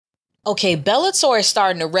Okay, Bellator is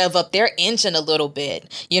starting to rev up their engine a little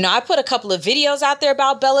bit. You know, I put a couple of videos out there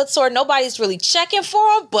about Bellator. Nobody's really checking for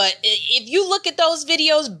them, but if you look at those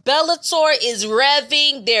videos, Bellator is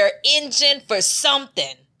revving their engine for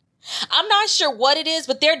something. I'm not sure what it is,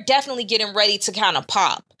 but they're definitely getting ready to kind of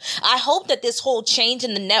pop. I hope that this whole change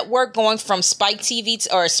in the network going from Spike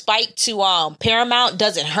TV or Spike to Paramount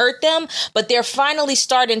doesn't hurt them, but they're finally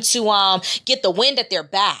starting to get the wind at their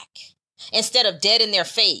back instead of dead in their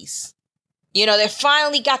face. You know, they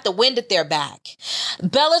finally got the wind at their back.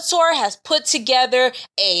 Bellator has put together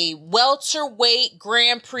a welterweight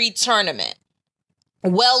Grand Prix tournament.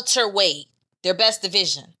 Welterweight, their best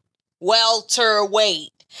division.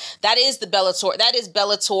 Welterweight. That is the Bellator. That is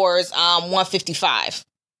Bellator's 155.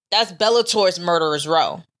 That's Bellator's Murderer's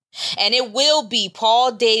Row. And it will be,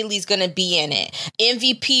 Paul Daly's going to be in it.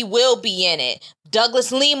 MVP will be in it.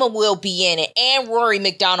 Douglas Lima will be in it. And Rory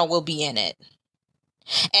McDonald will be in it.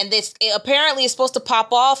 And this apparently is supposed to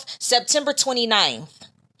pop off September 29th.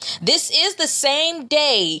 This is the same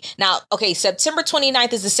day. Now, okay, September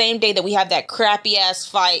 29th is the same day that we have that crappy ass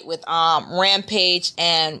fight with Rampage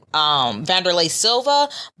and Vanderlei Silva,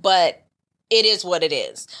 but it is what it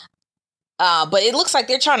is. But it looks like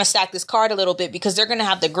they're trying to stack this card a little bit because they're going to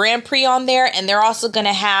have the Grand Prix on there, and they're also going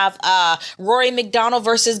to have Rory McDonald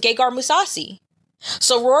versus Gegard Mousasi.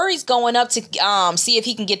 So Rory's going up to see if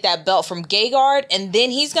he can get that belt from Gegard, and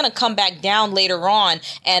then he's going to come back down later on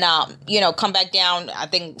and, come back down, I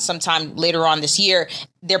think sometime later on this year.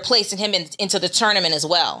 They're placing him into the tournament as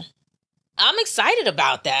well. I'm excited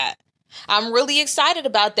about that. I'm really excited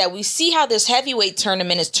about that. We see how this heavyweight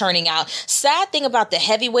tournament is turning out. Sad thing about the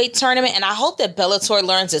heavyweight tournament, and I hope that Bellator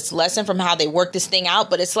learns its lesson from how they work this thing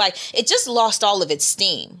out, but it's like it just lost all of its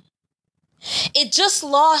steam. It just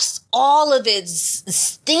lost all of its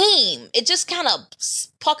steam. It just kind of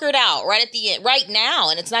puckered out right at the end, right now,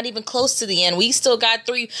 and it's not even close to the end. We still got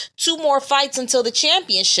two more fights until the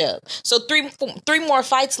championship. So three more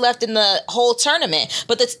fights left in the whole tournament.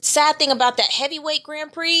 But the sad thing about that heavyweight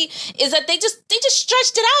Grand Prix is that they just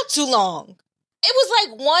stretched it out too long. It was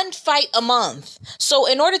like one fight a month. So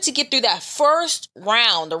in order to get through that first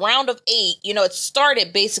round, the round of 8, it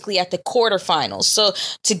started basically at the quarterfinals. So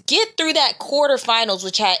to get through that quarterfinals,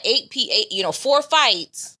 which had 4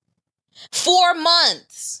 fights, 4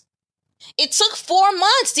 months. It took 4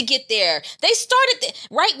 months to get there. They started,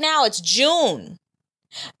 right now it's June.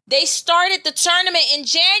 They started the tournament in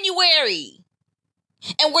January.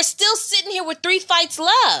 And we're still sitting here with 3 fights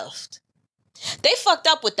left. They fucked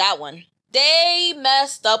up with that one. They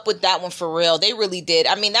messed up with that one for real. They really did.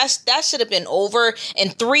 I mean, that should have been over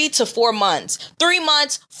in 3 to 4 months. 3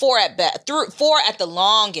 months, 4 at best. 4 at the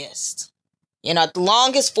longest. At the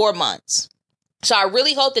longest 4 months. So I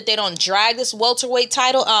really hope that they don't drag this welterweight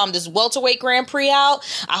title, this welterweight Grand Prix out.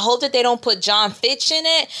 I hope that they don't put John Fitch in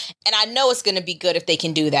it. And I know it's going to be good if they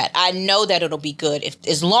can do that. I know that it'll be good.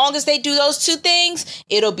 As long as they do those 2 things,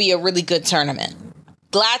 it'll be a really good tournament.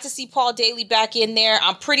 Glad to see Paul Daly back in there.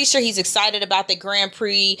 I'm pretty sure he's excited about the Grand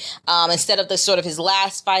Prix. Instead of the sort of his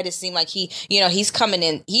last fight, it seemed like he's coming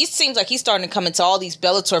in. He seems like he's starting to come into all these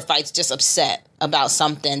Bellator fights just upset about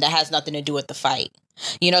something that has nothing to do with the fight.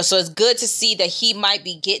 So it's good to see that he might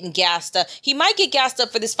be getting gassed up. He might get gassed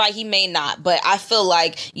up for this fight. He may not. But I feel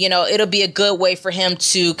like, it'll be a good way for him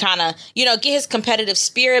to kind of, get his competitive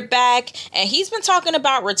spirit back. And he's been talking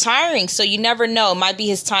about retiring. So you never know. It might be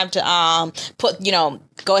his time to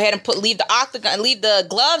go ahead and leave the octagon, leave the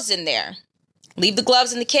gloves in there. Leave the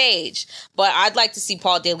gloves in the cage. But I'd like to see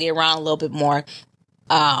Paul Daly around a little bit more.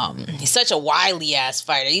 He's such a wily ass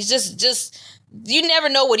fighter. He's just you never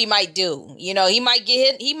know what he might do. He might get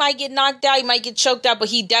hit, he might get knocked out, he might get choked out, but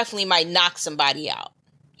he definitely might knock somebody out.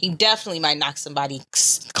 He definitely might knock somebody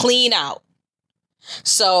clean out.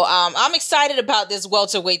 So I'm excited about this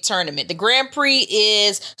welterweight tournament. The Grand Prix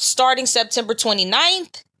is starting September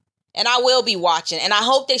 29th, and I will be watching. And I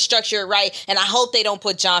hope they structure it right, and I hope they don't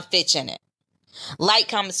put John Fitch in it. Like,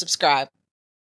 comment, subscribe.